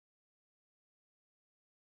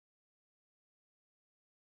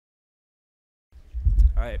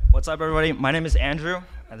All right, what's up, everybody? My name is Andrew,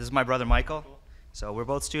 and this is my brother Michael. So we're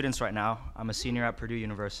both students right now. I'm a senior at Purdue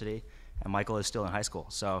University, and Michael is still in high school.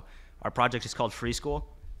 So our project is called FreeSchool,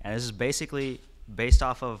 and this is basically based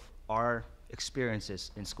off of our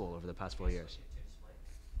experiences in school over the past 4 years.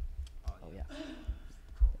 Oh, yeah.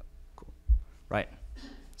 Cool. Right.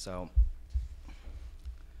 So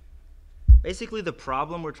basically, the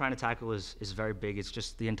problem we're trying to tackle is very big. It's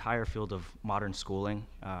just the entire field of modern schooling.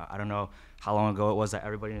 I don't know how long ago it was that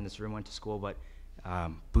everybody in this room went to school, but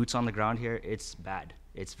boots on the ground here, it's bad.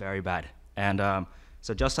 It's very bad. And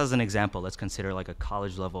so just as an example, let's consider like a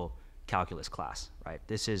college level calculus class, right?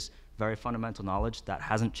 This is very fundamental knowledge that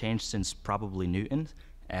hasn't changed since probably Newton.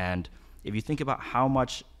 And if you think about how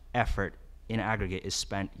much effort in aggregate is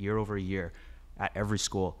spent year over year at every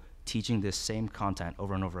school teaching this same content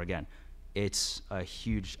over and over again, it's a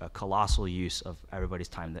colossal use of everybody's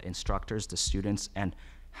time, the instructors, the students, and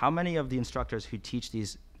how many of the instructors who teach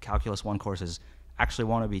these Calculus 1 courses actually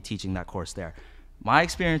want to be teaching that course there? My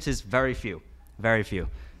experience is very few, very few.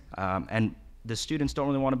 And the students don't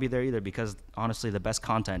really want to be there either because, honestly, the best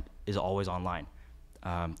content is always online.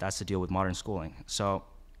 That's the deal with modern schooling. So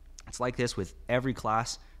it's like this with every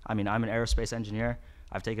class. I mean, I'm an aerospace engineer.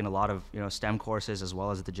 I've taken a lot of STEM courses as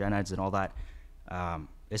well as the gen eds and all that.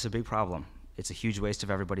 It's a big problem. It's a huge waste of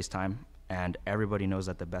everybody's time, and everybody knows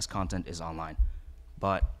that the best content is online.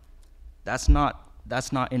 But that's not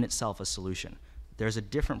in itself a solution. There's a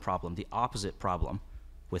different problem, the opposite problem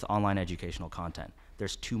with online educational content.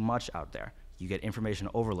 There's too much out there. You get information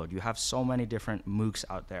overload. You have so many different MOOCs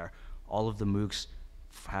out there. All of the MOOCs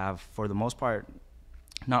have, for the most part,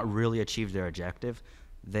 not really achieved their objective.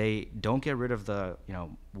 They don't get rid of the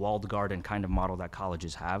walled garden kind of model that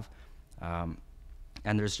colleges have.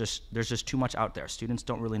 And there's just too much out there. Students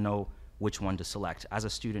don't really know which one to select. As a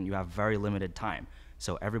student, you have very limited time.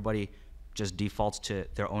 So everybody just defaults to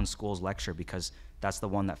their own school's lecture because that's the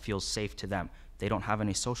one that feels safe to them. They don't have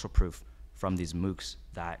any social proof from these MOOCs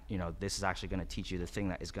that this is actually going to teach you the thing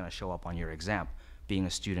that is going to show up on your exam, being a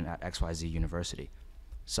student at XYZ University.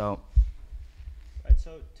 So, right.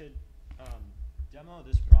 So to demo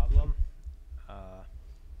this problem, well,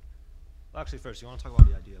 actually, first, you want to talk about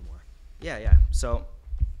the idea more? Yeah. So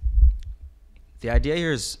the idea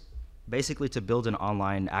here is basically to build an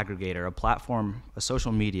online aggregator, a platform, a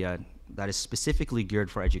social media that is specifically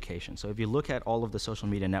geared for education. So if you look at all of the social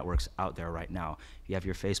media networks out there right now, you have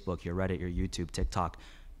your Facebook, your Reddit, your YouTube, TikTok,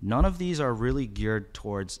 none of these are really geared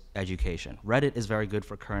towards education. Reddit is very good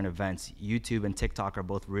for current events. YouTube and TikTok are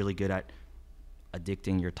both really good at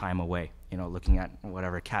addicting your time away, looking at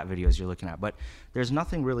whatever cat videos you're looking at. But there's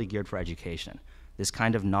nothing really geared for education. This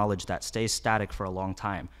kind of knowledge that stays static for a long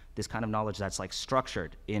time, this kind of knowledge that's like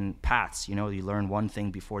structured in paths, you learn one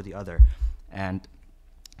thing before the other. And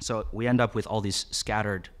so we end up with all these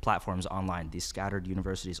scattered platforms online, these scattered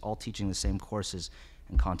universities, all teaching the same courses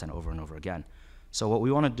and content over and over again. So what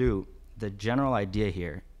we want to do, the general idea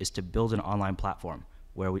here, is to build an online platform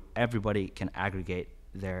where everybody can aggregate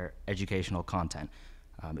their educational content.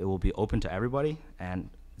 It will be open to everybody, and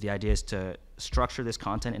the idea is to structure this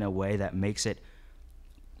content in a way that makes it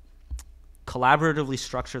collaboratively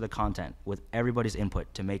structure the content with everybody's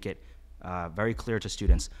input to make it very clear to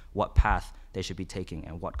students what path they should be taking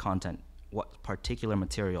and what particular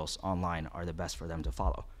materials online are the best for them to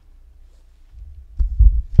follow.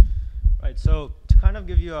 Right, so to kind of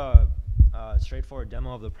give you a straightforward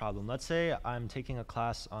demo of the problem, let's say I'm taking a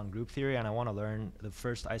class on group theory and I want to learn the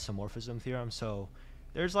first isomorphism theorem. So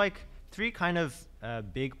there's like three kind of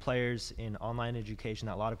big players in online education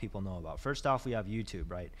that a lot of people know about. First off, we have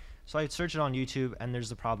YouTube, right? So I search it on YouTube, and there's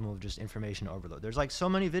the problem of just information overload. There's like so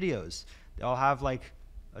many videos. They all have like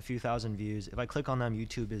a few thousand views. If I click on them,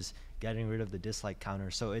 YouTube is getting rid of the dislike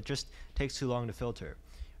counter. So it just takes too long to filter,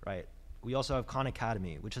 right? We also have Khan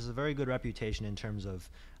Academy, which has a very good reputation in terms of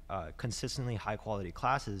consistently high quality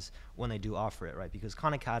classes when they do offer it, right? Because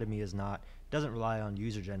Khan Academy doesn't rely on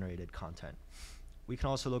user-generated content. We can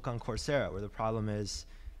also look on Coursera, where the problem is,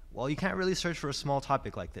 well, you can't really search for a small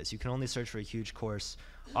topic like this. You can only search for a huge course.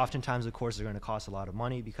 Oftentimes the courses are going to cost a lot of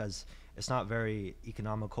money because it's not very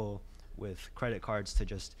economical with credit cards to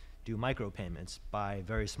just do micropayments by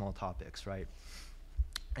very small topics, right?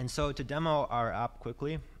 And so to demo our app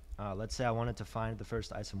quickly, let's say I wanted to find the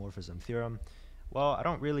first isomorphism theorem. Well, I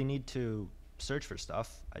don't really need to search for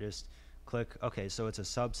stuff. I just click, okay, so it's a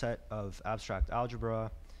subset of abstract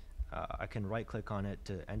algebra. I can right-click on it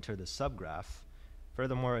to enter the subgraph.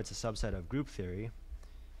 Furthermore, it's a subset of group theory.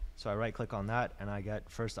 So I right-click on that, and I get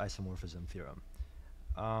first isomorphism theorem.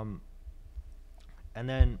 And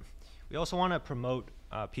then We also want to promote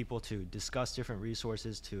people to discuss different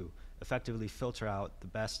resources to effectively filter out the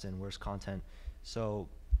best and worst content. So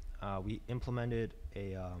we implemented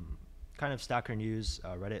a kind of Stacker News,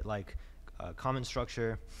 Reddit-like comment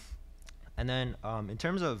structure. And then in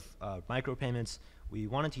terms of micropayments, we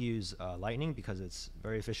wanted to use Lightning because it's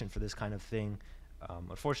very efficient for this kind of thing.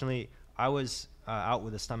 Unfortunately, I was out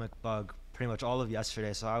with a stomach bug pretty much all of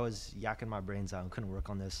yesterday, so I was yakking my brains out and couldn't work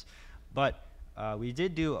on this. But we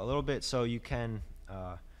did do a little bit, so you can,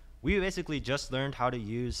 we basically just learned how to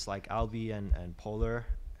use like Albi and Polar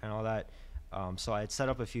and all that. So I had set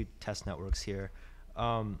up a few test networks here.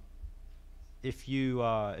 If you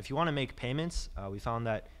want to make payments, we found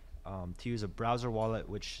that to use a browser wallet,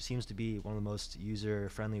 which seems to be one of the most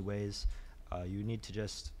user-friendly ways, you need to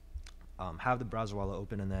just have the browser wallet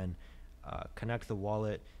open and then connect the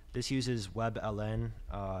wallet. This uses WebLN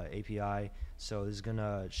API, so this is going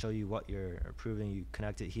to show you what you're approving. You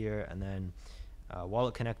connect it here, and then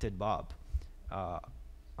wallet connected Bob.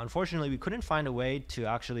 Unfortunately, we couldn't find a way to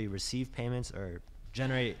actually receive payments or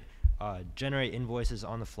generate invoices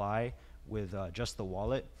on the fly with just the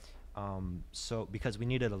wallet. So because we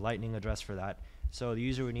needed a Lightning address for that. So the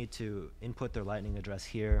user would need to input their Lightning address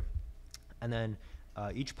here, and then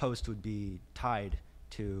each post would be tied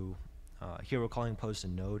to, here we're calling post a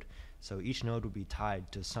node. So each node would be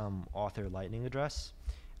tied to some author Lightning address.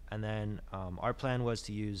 And then our plan was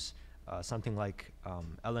to use something like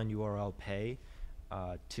LNURL pay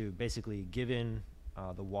to basically give in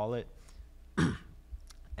the wallet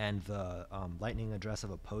and the Lightning address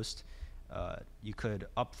of a post. You could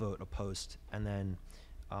upvote a post, and then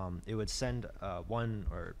it would send 1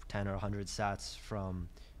 or 10 or 100 sats from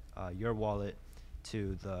your wallet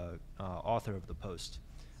to the author of the post.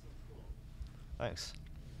 Thanks.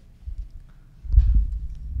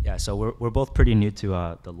 Yeah, so we're both pretty new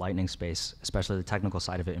to the Lightning space, especially the technical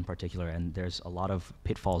side of it in particular, and there's a lot of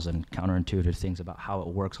pitfalls and counterintuitive things about how it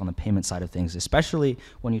works on the payment side of things, especially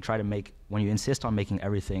when you when you insist on making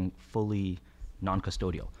everything fully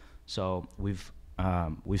non-custodial. So we've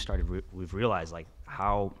realized like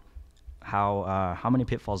how many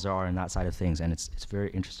pitfalls there are in that side of things, and it's very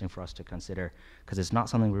interesting for us to consider because it's not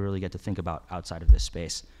something we really get to think about outside of this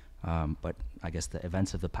space. But I guess the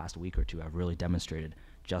events of the past week or two have really demonstrated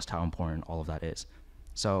just how important all of that is.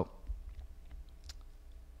 So,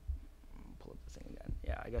 pull up the thing again.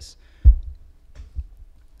 Yeah, I guess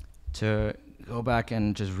to go back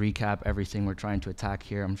and just recap everything we're trying to attack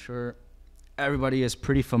here, I'm sure everybody is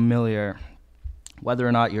pretty familiar, whether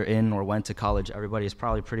or not you're in or went to college, everybody is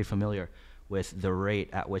probably pretty familiar with the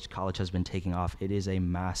rate at which college has been taking off. It is a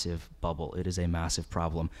massive bubble. It is a massive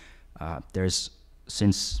problem.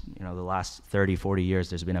 Since the last 30, 40 years,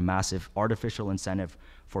 there's been a massive artificial incentive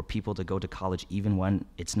for people to go to college even when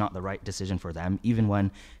it's not the right decision for them, even when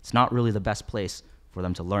it's not really the best place for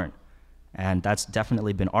them to learn. And that's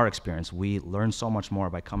definitely been our experience. We learn so much more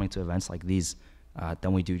by coming to events like these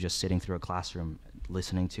than we do just sitting through a classroom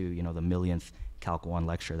listening to the millionth Calc 1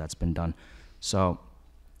 lecture that's been done. So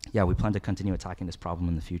yeah, we plan to continue attacking this problem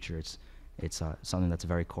in the future. It's something that's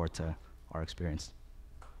very core to our experience.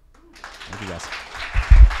 Thank you, guys.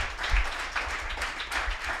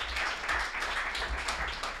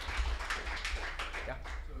 Yeah.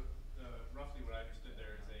 So roughly what I understood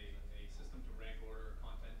there is a system to rank order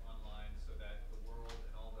content online so that the world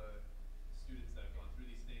and all the students that have gone through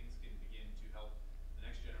these things can begin to help the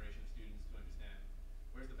next generation of students to understand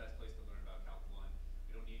where's the best place to learn about Calc 1.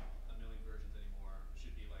 We don't need a million versions anymore. It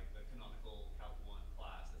should be like the canonical Calc 1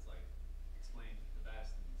 class that's like explained the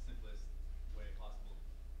best and simplest way possible.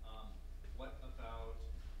 What about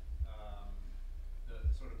the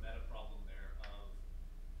sort of meta problem there of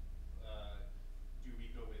do we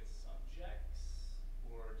go with subjects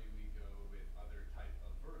or do we go with other type of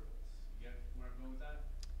verticals? You get where I'm going with that?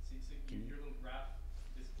 See your little graph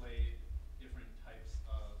displayed different types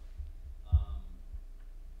of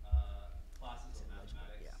classes of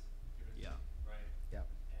mathematics, different things, right? Yeah.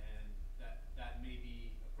 And that may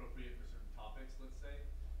be appropriate for certain topics, let's say,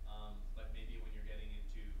 but maybe when you're getting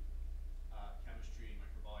into chemistry,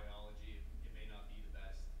 microbiology, it may not be the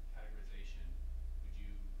best categorization. Would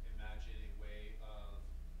you imagine a way of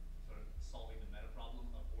sort of solving the meta problem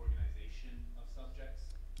of organization of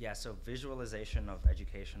subjects? Yeah, so visualization of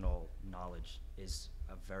educational knowledge is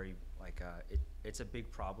a very it's a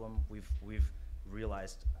big problem. We've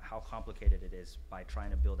realized how complicated it is by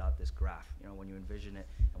trying to build out this graph. When you envision it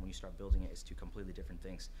and when you start building it, it's two completely different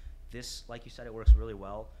things. This, like you said, it works really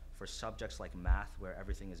well for subjects like math, where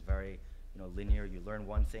everything is very linear. You learn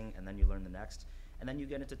one thing and then you learn the next, and then you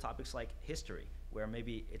get into topics like history, where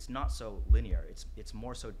maybe it's not so linear. It's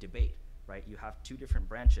more so debate, right? You have two different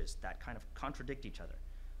branches that kind of contradict each other.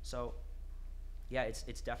 So yeah,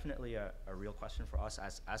 it's definitely a real question for us.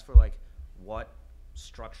 As for like what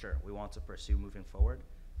structure we want to pursue moving forward,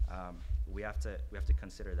 we have to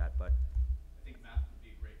consider that. But I think math would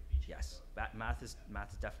be a great beachhead. yes, though. math is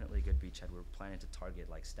definitely a good beachhead. We're planning to target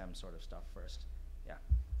like STEM sort of stuff first. Yeah.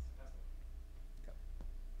 Fantastic. Yep.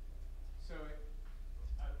 So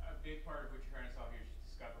a big part of what you're trying to solve here is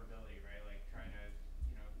just discoverability, right? Like trying to,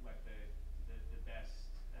 let the best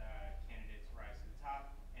candidates rise to the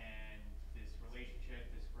top, and this relationship,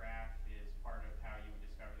 this graph is part of how you would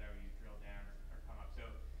discover that when you drill down or come up. So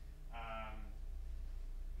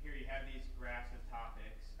here you have these graphs of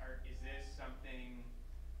topics. Is this something,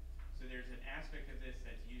 so there's an aspect of this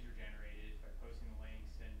that's user generated by posting the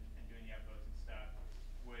links and doing the upvotes and stuff.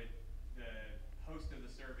 Would the host of the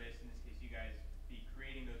service, in this case you guys, be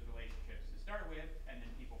creating those relationships to start with, and then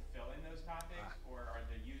people fill in those topics, or are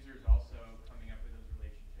the users also coming up with those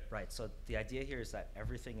relationships? Right, so the idea here is that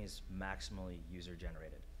everything is maximally user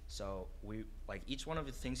generated. So like each one of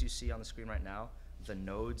the things you see on the screen right now, the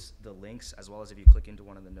nodes, the links, as well as if you click into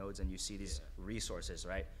one of the nodes and you see these resources,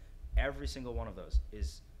 right? Every single one of those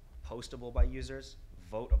is postable by users,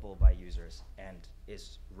 votable by users, and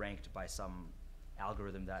is ranked by some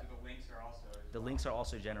algorithm that So the links are also the links are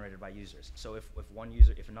also generated by users. So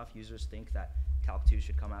if enough users think that Calc 2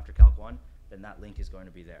 should come after Calc 1, then that link is going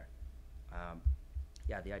to be there.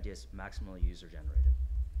 Yeah, the idea is maximally user generated.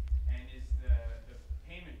 And is the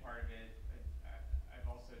payment part of it, I've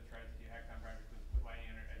also tried to do hackathon projects with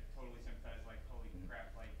Lightning, and I totally sympathize, like, holy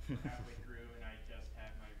crap, like, we're halfway through and I just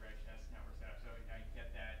have my reg test network set up, so I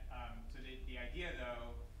get that. So the idea,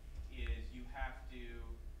 though, is you have to,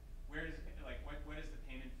 what is the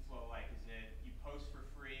payment flow like? Is it you post for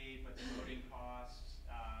free, but the loading costs,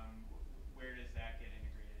 where does that get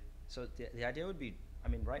integrated? So the idea would be, I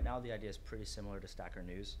mean, right now the idea is pretty similar to Stacker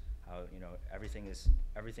News. How everything is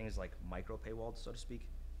like micro paywalled, so to speak,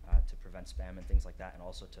 to prevent spam and things like that, and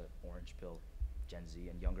also to orange pill Gen Z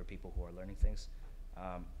and younger people who are learning things.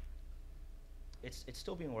 It's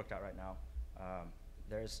still being worked out right now.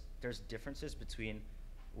 There's differences between.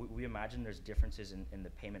 We imagine there's differences in the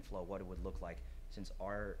payment flow, what it would look like, since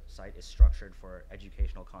our site is structured for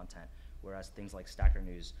educational content, whereas things like Stacker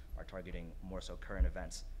News are targeting more so current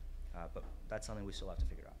events. But that's something we still have to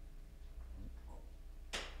figure out.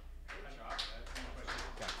 Good job. That's one question.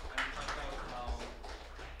 Yeah. Have you talked about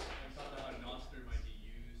how Nostr might be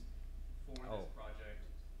used for this project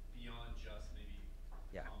beyond just maybe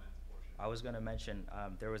Yeah. comments portion? I was going to mention,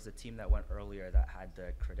 there was a team that went earlier that had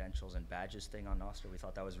the credentials and badges thing on Nostr. We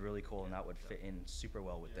thought that was really cool, and that would fit in super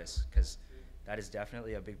well with this, because that is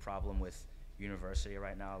definitely a big problem with university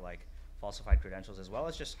right now, like falsified credentials, as well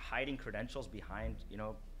as just hiding credentials behind,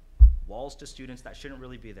 walls to students that shouldn't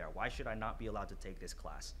really be there. Why should I not be allowed to take this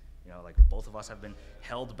class? Like both of us have been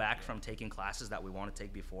held back from taking classes that we want to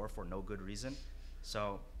take before for no good reason.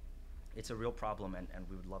 So it's a real problem, and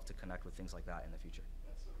we would love to connect with things like that in the future.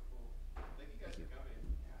 That's so cool. Thank you guys Thank you. for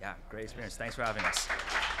coming. Yeah, great experience. Thanks for having us.